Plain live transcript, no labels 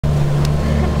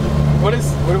What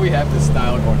do we have this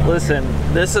style going on? Listen,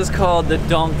 this is called the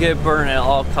don't get burned at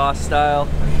all cost style.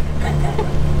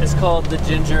 It's called the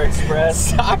Ginger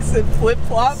Express. Socks and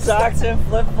flip-flops? Socks and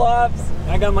flip-flops.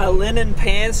 I got my linen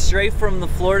pants straight from the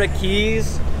Florida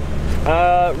Keys.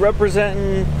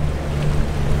 Representing...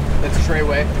 That's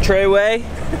Treyway.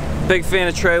 Treyway. Big fan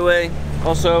of Treyway.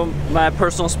 Also, my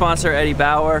personal sponsor, Eddie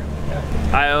Bauer.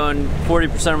 I own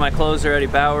 40% of my clothes are Eddie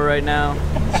Bauer right now.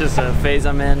 It's just a phase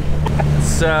I'm in.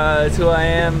 It's who I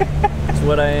am. It's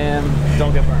what I am.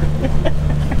 Don't get burned.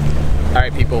 All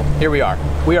right, people, here we are.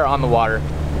 We are on the water.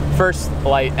 First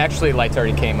light, actually light's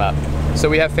already came up. So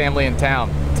we have family in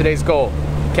town. Today's goal,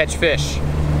 catch fish.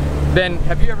 Ben,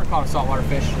 have you ever caught a saltwater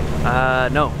fish?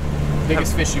 No.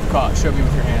 Biggest fish you've caught, show me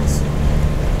with your hands.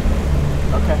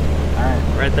 Okay, all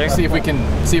right. Right there? See if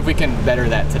we can better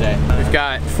that today. We've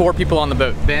got 4 people on the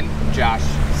boat. Ben, Josh,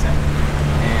 Seth,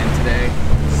 and today.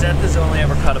 Seth has only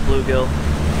ever caught a bluegill.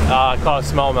 I caught a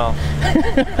smallmouth.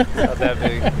 Not that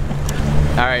big.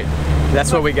 All right,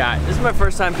 that's what we got. This is my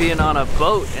first time being on a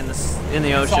boat in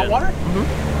the ocean. Saltwater?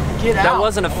 Mm-hmm. Get out. That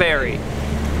wasn't a ferry.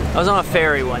 I was on a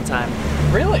ferry one time.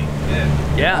 Really?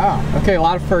 Yeah. Wow. Okay, a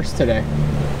lot of firsts today.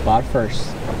 A lot of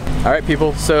firsts. All right,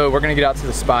 people, so we're gonna get out to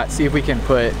the spot, see if we can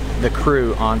put the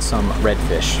crew on some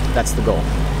redfish. That's the goal.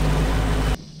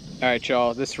 All right,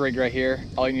 y'all, this rig right here,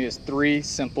 all you need is 3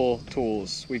 simple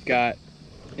tools. We've got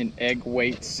an egg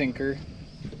weight sinker.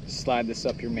 Slide this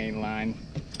up your main line.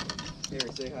 Here,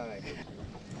 say hi.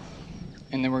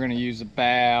 And then we're gonna use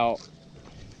about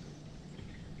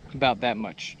that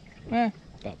much. About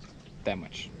that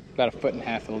much. About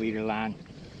 1.5 feet of leader line.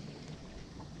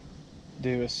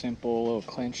 Do a simple little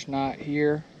clinch knot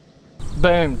here.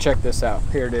 Boom, check this out.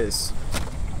 Here it is.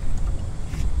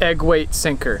 Egg weight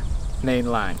sinker, main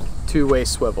line, 2-way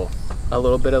swivel. A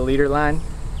little bit of leader line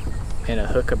and a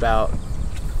hook about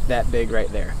that big right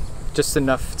there. Just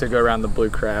enough to go around the blue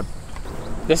crab.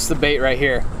 This is the bait right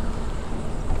here.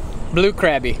 Blue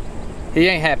crabby. He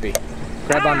ain't happy.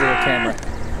 Grab onto the camera.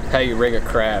 How you rig a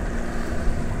crab.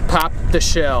 Pop the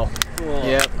shell. Cool.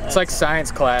 Yep, it's like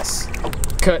science class.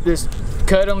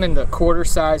 Cut them into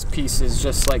quarter-size pieces,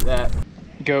 just like that.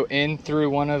 Go in through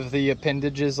one of the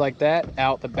appendages like that,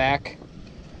 out the back.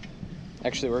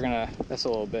 Actually, that's a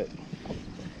little bit,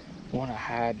 I want to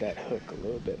hide that hook a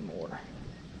little bit more.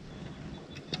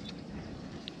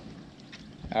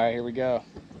 All right, here we go.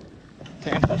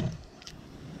 Tampa.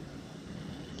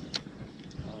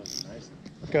 Oh, nice.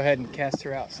 Go ahead and cast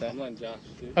her out, Seth. I'm letting Josh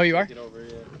do. Oh, you are? Get over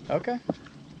here. Okay.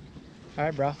 All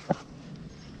right, bro.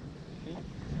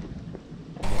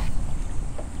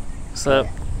 What's up?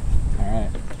 All right.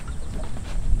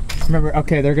 Remember,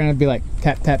 okay, they're gonna be like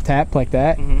tap, tap, tap like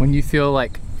that. Mm-hmm. When you feel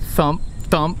like thump,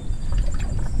 thump,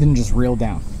 then just reel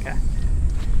down. Okay.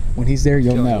 When he's there,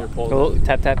 you'll know. Oh,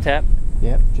 tap, tap, tap.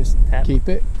 Yep, just Tap. keep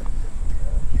it.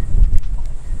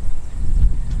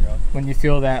 When you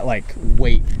feel that like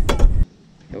weight,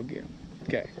 you'll get him.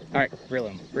 Okay. All right, reel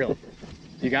him, reel him.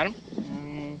 You got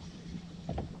him?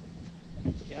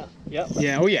 Yeah. Yep.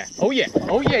 Yeah. Oh yeah. Oh yeah.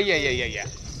 Oh yeah. Yeah. Yeah. Yeah. Yeah.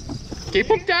 Keep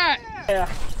him tight. Yeah.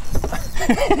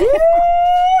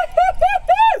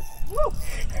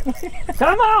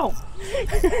 Come on!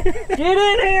 Get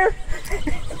in here!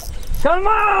 Come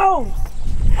on!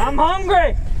 I'm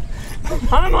hungry!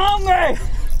 I'm hungry!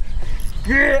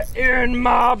 Get in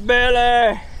my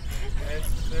belly!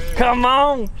 Come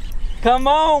on! Come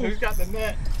on! Who's got the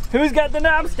net? Who's got the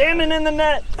net? I'm standing in the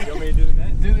net! You want me to do the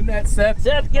net? Do the net, Seth.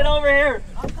 Seth, get over here!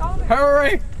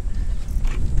 Hurry!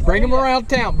 Bring him around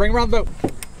town. Bring him around the boat.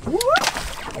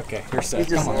 Okay, here's Seth. He's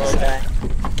just Come a on, little Seth.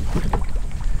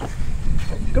 guy.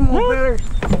 Come on, better.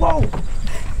 Whoa!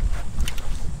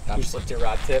 Now just lift your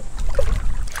rod tip.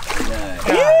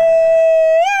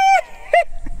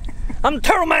 I'm the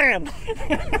turtle man!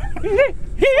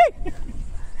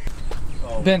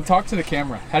 Ben, talk to the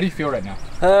camera. How do you feel right now?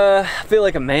 I feel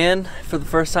like a man for the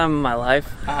first time in my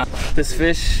life. This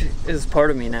fish is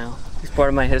part of me now. He's part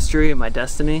of my history and my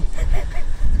destiny.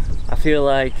 I feel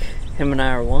like him and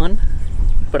I are one,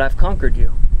 but I've conquered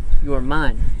you. You are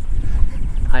mine.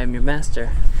 I am your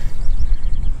master.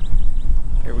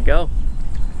 Here we go.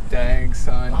 Dang,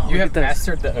 son. Oh, you look have at this.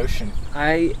 mastered the ocean.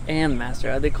 I am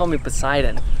master. They call me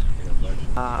Poseidon.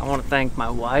 I want to thank my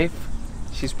wife.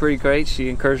 She's pretty great. She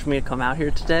encouraged me to come out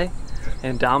here today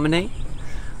and dominate.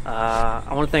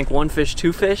 I want to thank One Fish,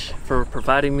 Two Fish for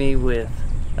providing me with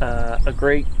a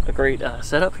great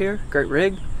setup here, great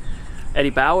rig. Eddie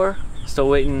Bauer, still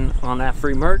waiting on that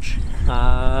free merch.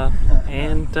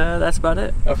 And that's about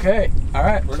it. Okay, all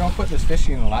right. We're gonna put this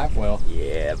fishing in the live well.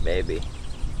 Yeah, baby.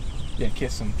 Yeah,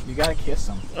 kiss them. You gotta kiss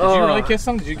them. Did you really kiss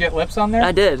them? Did you get lips on there?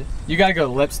 I did. You gotta go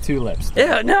lips to lips.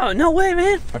 Yeah, no way,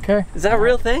 man. Okay. Is that a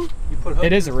real thing? You put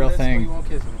It is a real thing.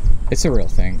 It's a real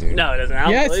thing, dude. No, it doesn't. I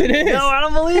don't Yes, believe it is. No, I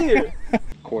don't believe you.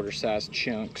 Quarter size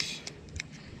chunks.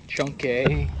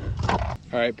 Chunky. All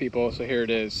right, people, so here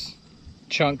it is.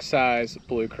 Chunk size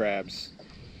blue crabs.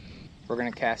 We're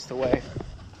gonna cast away.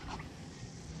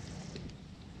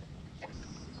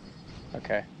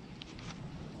 Okay.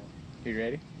 You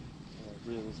ready?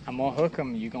 I'm gonna hook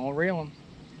them, you gonna reel them.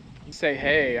 You say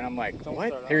hey, and I'm like,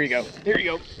 what? Here you go. Here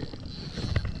you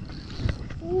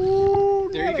go. Ooh,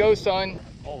 there you go, son.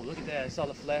 Oh, look at that. I saw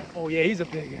the flat. Oh yeah, he's a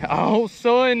big guy. Oh,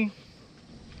 son.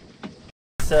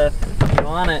 Seth, you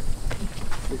want it?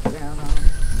 Sit down on him.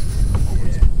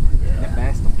 That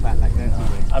bass don't fight like that, do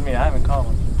they? I mean, I haven't caught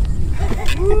one.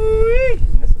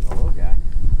 This is a little guy.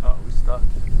 Oh, we stuck.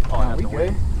 Oh, No, we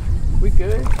good. We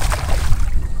good.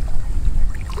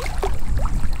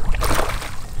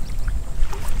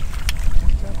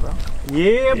 What's up, bro?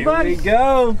 Yeah, Here buddy. we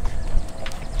go.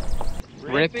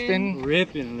 Ripping.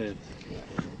 Ripping lips.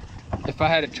 If I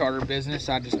had a charter business,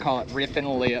 I'd just call it Ripping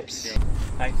Lips.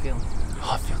 How you feeling?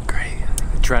 Oh, I feel great.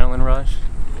 Adrenaline rush.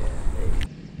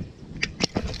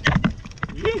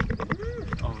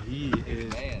 Oh, he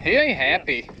is. He ain't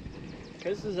happy.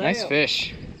 Nice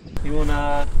fish. You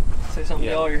wanna say something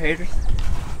to all your haters?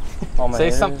 All my Say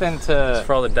haters. something It's to.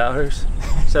 for all the doubters.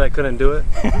 Said I couldn't do it.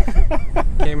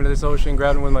 Came into this ocean,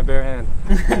 grabbed him with my bare hand.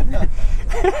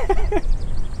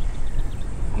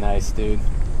 Nice, dude.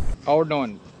 All we're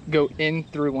doing, go in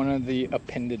through one of the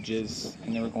appendages,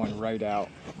 and then we're going right out.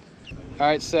 All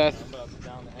right, Seth.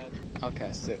 I'll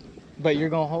cast it. But you're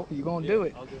gonna hold. You gonna do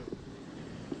it? I'll do it.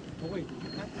 Oh wait.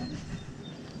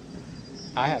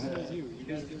 I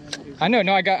haven't. I know.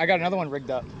 No, I got another one rigged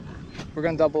up. We're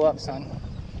gonna double up, son.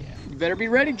 You better be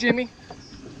ready, Jimmy.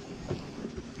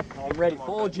 I'm ready.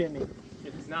 Full Jimmy.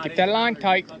 Get that line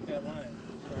tight.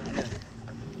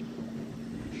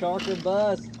 Shark or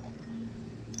bust.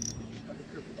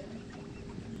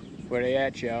 Where they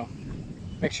at, y'all?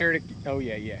 Make sure to. Oh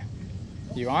yeah, yeah.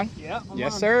 You on? Yeah.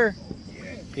 Yes, sir.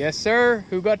 Yes, sir.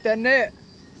 Who got that net?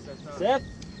 Seth.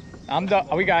 I'm done.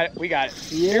 Oh, we got it. We got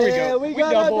it. Yeah, Here we go. we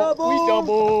got a double. We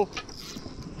double.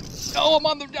 Oh, I'm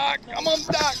on the dock. I'm on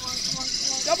the dock.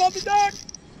 I'm on the dock.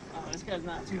 Oh, this guy's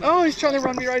not too. Oh, he's trying to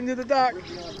run me right into the dock.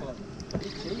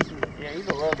 Yeah, he's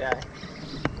a little guy.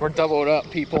 We're doubled up,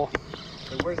 people.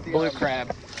 Where's the Blue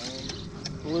crab.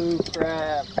 Blue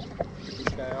crab. This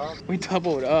guy off? We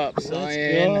doubled up, Let's son.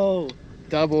 go.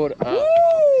 Doubled up. Woo!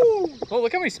 Oh,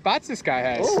 look how many spots this guy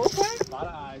has. Oh, okay. A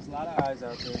lot of eyes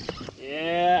out there.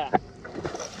 Yeah.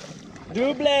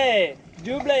 Double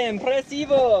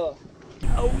impressivo.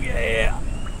 Oh yeah.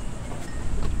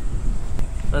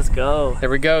 Let's go. There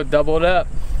we go, doubled up.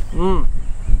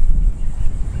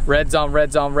 Reds on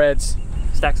reds on reds.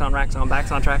 Stacks on racks on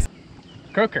backs on tracks.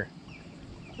 Croaker.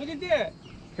 Look at that.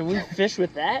 Can we fish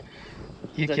with that?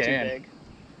 You Is that too can. big?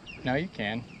 No, you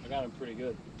can. I got him pretty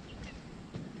good.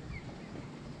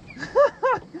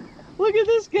 Look at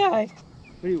this guy.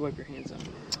 What do you wipe your hands on?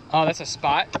 Oh, that's a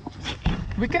spot.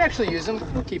 We can actually use them.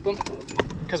 We'll keep them.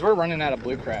 Because we're running out of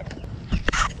blue crab.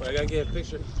 Well, I gotta get a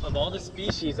picture of all the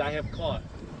species I have caught.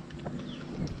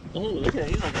 Oh, look at that.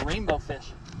 He's like a rainbow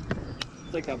fish.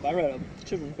 It's like I read a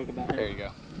children's book about There him. you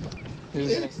go.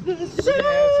 It's the We circle can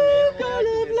have some animal of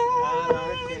activists on our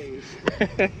life. case.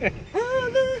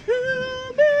 On the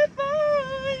happy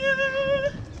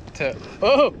fire.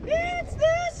 Oh! It's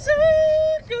the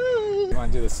circle. You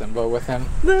want to do the Simba with him?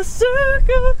 The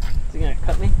circle. Is he gonna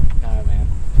cut me? No, man.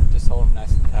 Just hold him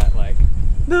nice and tight, like.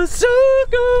 The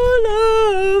circle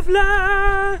of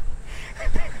life.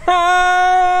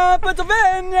 Ah,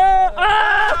 Pennsylvania.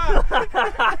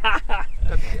 Ah!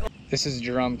 This is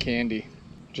drum candy.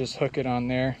 Just hook it on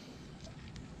there.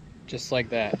 Just like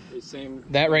that. Same.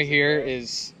 That right here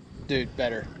is, dude,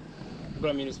 better. But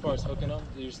I mean, as far as hooking them,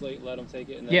 you just let them take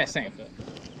it. And then, Yeah, same. Okay.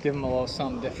 Give him a little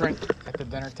something different at the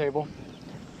dinner table.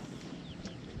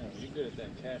 Oh, you're good at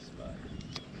that cash spot.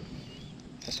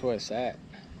 That's what it's at.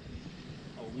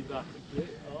 Oh, we got the big.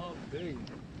 Oh, big.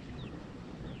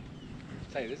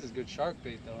 Tell you, this is good shark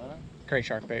bait, though, huh? Great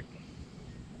shark bait.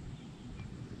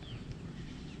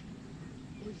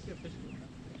 Where'd you see a fish?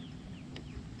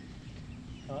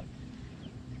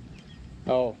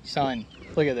 Oh, son,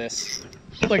 look at this.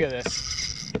 Look at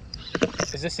this.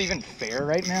 Is this even fair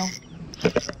right now?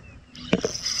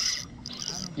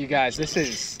 You guys, this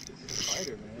is,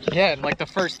 Spider, man. yeah, like the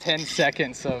first 10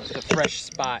 seconds of the fresh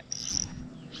spot.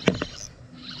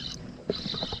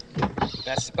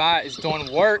 That spot is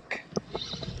doing work.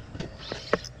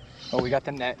 Oh, we got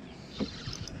the net.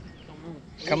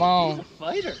 Come on. He's a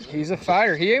fighter. He's a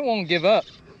fighter. He ain't won't give up.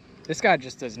 This guy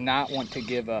just does not want to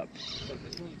give up.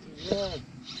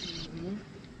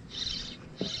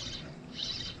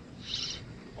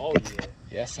 Oh yeah.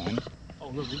 Yeah, son. Oh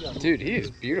look, we got. Dude, he is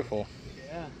beautiful.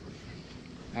 Yeah.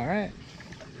 All right.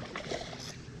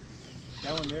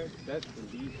 That one there, that's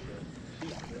the lead.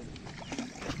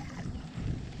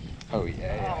 Oh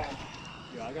yeah.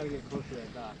 Yo, I gotta get closer to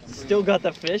that dock. Still got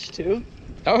the fish too.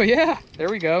 Oh yeah. There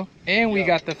we go. And we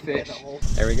got the fish.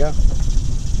 There we go.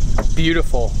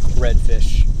 Beautiful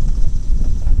redfish.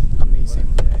 Amazing.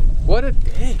 What a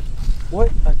day.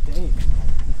 What a day.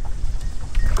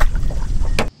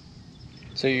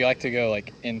 So you like to go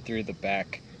like in through the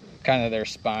back, kind of their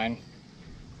spine,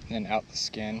 and then out the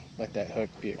skin. Let that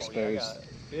hook be exposed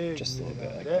just a little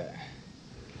bit like that.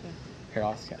 Here,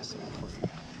 I'll cast it off.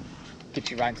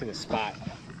 Get you right into the spot.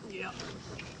 Yeah.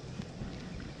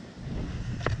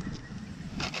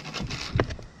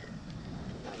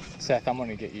 Seth, I'm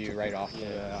gonna get you right off.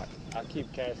 Yeah, I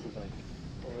keep casting like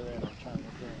over there and I'm trying to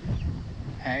look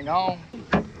in. Hang on.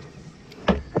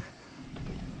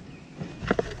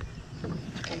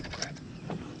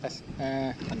 That's,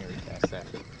 let me recast that.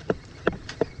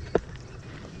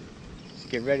 Just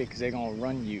get ready, because they're gonna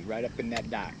run you right up in that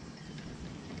dock.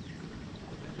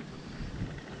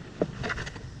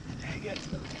 Dang it.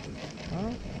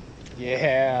 Huh?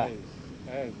 Yeah.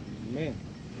 Hey, man.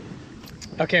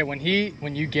 Okay, when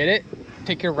you get it,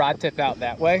 take your rod tip out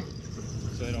that way.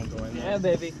 So they don't go in there. Yeah,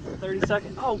 baby. 30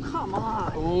 seconds. Oh, come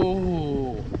on.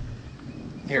 Ooh.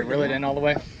 Here, reel it in all the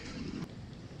way.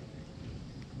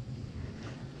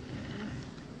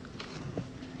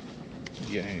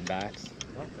 You get any backs?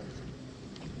 Nothing.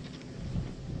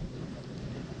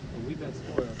 Well, we've been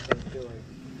spoiled, so I feel like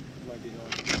it might be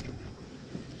going.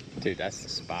 Dude, that's the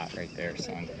spot right there,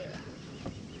 son.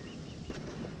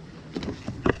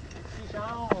 Fish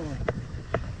on.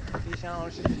 Fish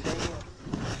on.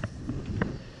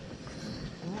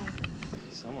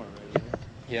 Somewhere right here.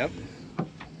 Yep.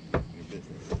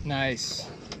 Nice.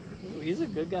 Ooh, he's a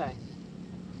good guy.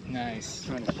 Nice.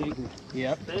 Trying to shake me.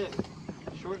 Yep. Thick.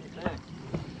 Short and thick.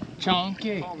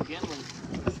 Chunky. Call him Gimli.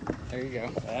 There you go.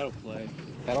 That'll play.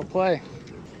 That'll play.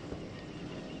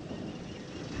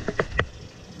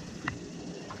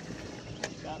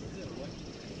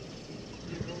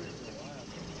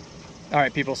 All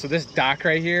right, people, so this dock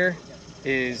right here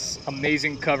is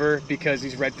amazing cover because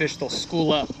these redfish, they'll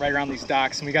school up right around these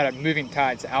docks, and we got a moving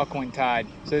tide, it's an alkaline tide.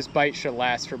 So this bite should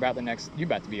last for about the next, you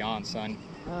about to be on, son.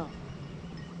 Oh.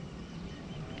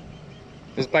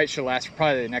 This bite should last for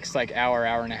probably the next like hour,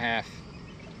 hour and a half.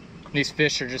 And these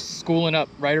fish are just schooling up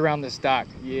right around this dock.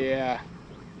 Yeah.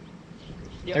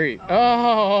 Yep. There you go.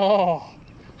 Oh!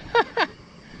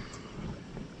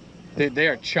 They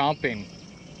are chomping.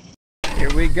 Here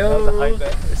we That go. was a hype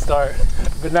at the start,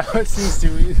 but now it seems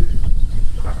too easy.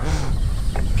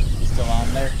 You still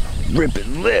on there?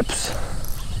 Ripping lips.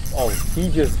 Oh, he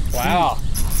just, wow.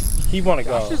 He want to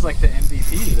go. Josh is like the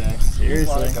MVP today.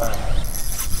 Seriously. Is that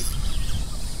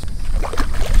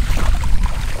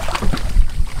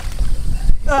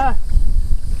the...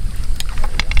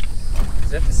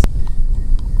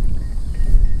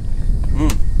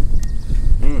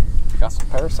 Got some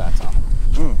parasites on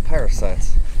them.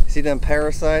 Parasites. See them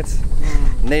parasites?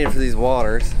 Native to these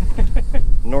waters,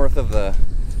 north of the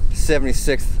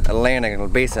 76th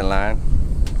Atlantic Basin line.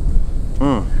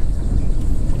 Oh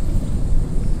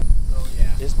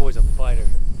yeah. This boy's a fighter.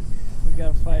 We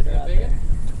got a fighter out there.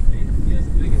 He is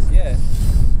the biggest yet.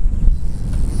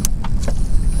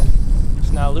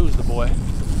 Let's not lose the boy.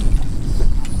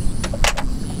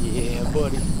 Yeah,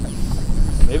 buddy.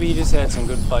 Maybe he just had some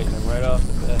good fighting him right off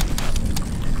the bat.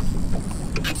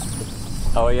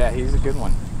 Oh yeah, he's a good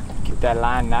one. Keep that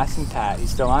line nice and tight. You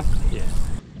still on? Yeah.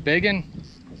 Biggin.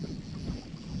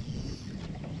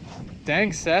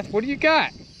 Dang, Seth, what do you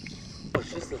got?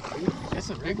 It's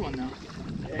a big one though.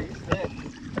 Yeah, he's big.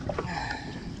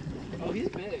 Oh, he's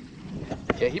big.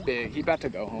 Yeah, he big. He about to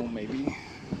go home maybe.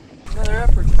 Another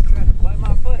effort just trying to bite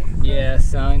my foot. Yeah,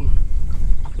 son.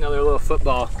 Another little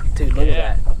football. Dude, look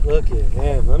at that. Look at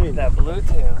him. Let me. That blue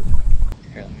tail.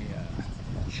 Here, let me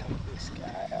check this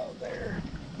guy out there.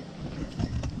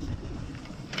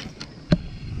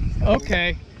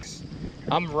 Okay.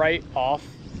 I'm right off.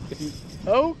 If you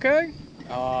okay.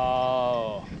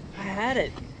 Oh. I had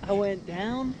it. I went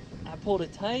down. I pulled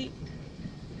it tight.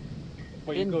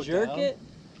 Wait, you Didn't go jerk down? it.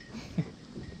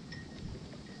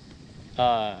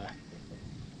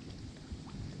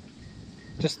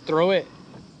 Just throw it.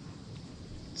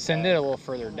 Send it a little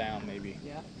further down, maybe.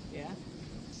 Yeah, yeah.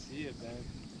 See it, man.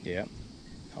 Yeah.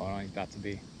 Hold on, he's about to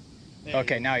be. There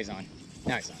Okay, he now he's on.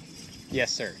 Now he's on.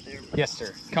 Yes, sir. Yes,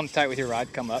 sir. Come tight with your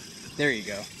rod. Come up. There you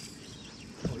go.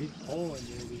 Oh, he's pulling,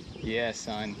 baby. Yeah,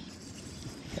 son.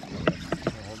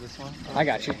 Hold this one. I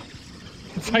got you.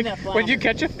 It's like when you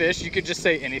catch a fish, you could just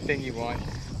say anything you want.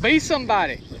 Be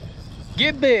somebody.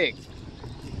 Get big.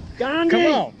 Gandhi. Come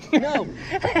on. No.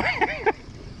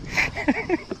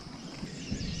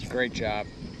 Great job.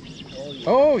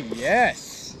 Oh,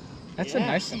 yes. That's a Yeah.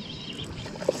 nice one.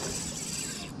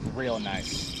 Real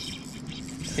nice.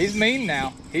 He's mean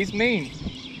now. He's mean.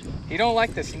 He don't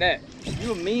like this net.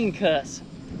 You a mean cuss.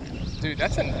 Dude,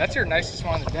 that's your nicest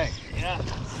one of the day. Yeah.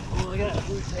 Oh, look at that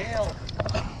blue tail.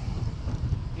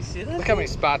 You see that? Look how many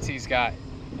spots he's got.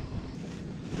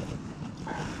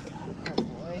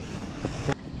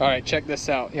 All right, check this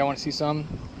out. Y'all want to see some?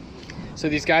 So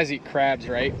these guys eat crabs,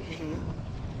 right?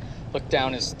 Look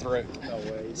down his throat.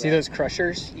 See those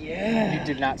crushers? Yeah.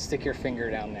 You do not stick your finger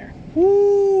down there.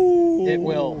 Woo. It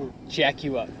will jack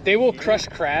you up. They will crush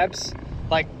crabs,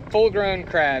 like full-grown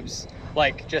crabs,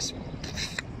 like just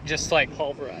like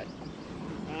Pulverized.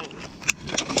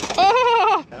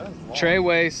 ah!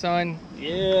 Treyway, son.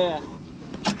 Yeah.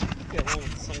 Get one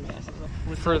with the sunglasses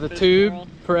on. For the tube,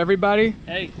 for everybody.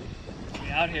 Hey, we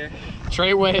out here.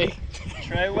 Treyway.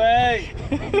 Treyway.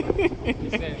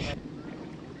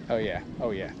 Oh yeah.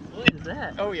 Oh yeah. What is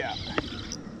that? Oh yeah.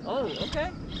 Oh,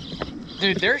 okay.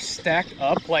 Dude, they're stacked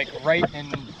up like right in.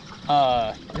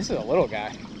 This is a little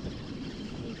guy.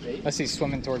 Let's see,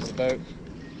 swimming towards the boat.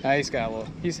 He's got a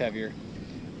little. He's heavier.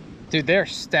 Dude, they're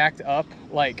stacked up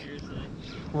like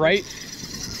right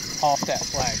off that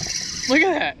flag. Look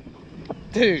at that,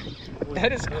 dude.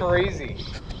 That is crazy.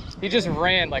 He just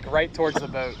ran like right towards the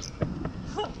boat.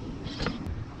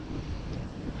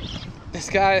 This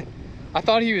guy, I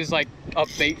thought he was like a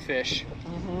bait fish.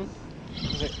 I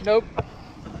was like, nope.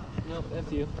 Nope,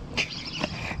 F you.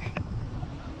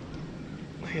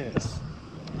 Look at this.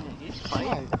 Man, he's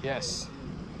fighting. Yes.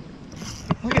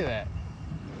 Look at that.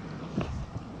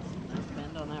 Nice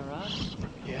bend on that rod.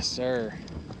 Yes, sir.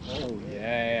 Oh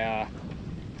yeah.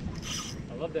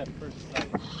 I love that first sight.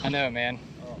 I know, man.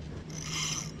 Oh.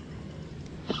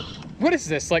 What is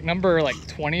this? Like number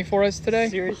 20 for us today?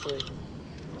 Seriously.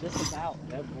 Just about.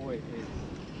 That boy is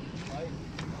fighting.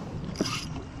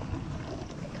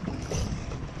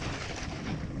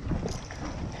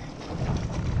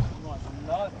 He wants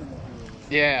nothing to do with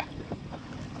it. Yeah.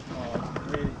 Oh,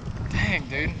 it's great. Dang,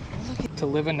 dude. To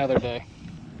live another day.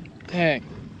 Dang.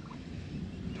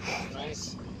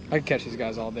 Nice. I could catch these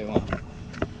guys all day long.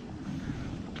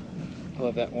 I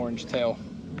love that orange tail.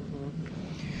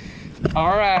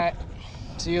 All right.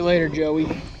 See you later, Joey.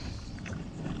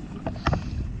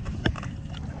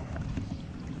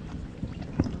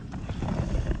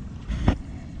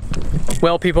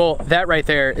 Well, people, that right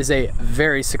there is a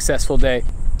very successful day.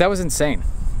 That was insane.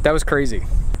 That was crazy.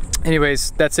 Anyways,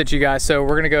 that's it, you guys. So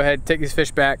we're gonna go ahead and take these fish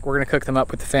back. We're gonna cook them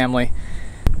up with the family.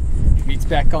 Meat's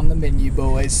back on the menu,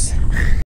 boys.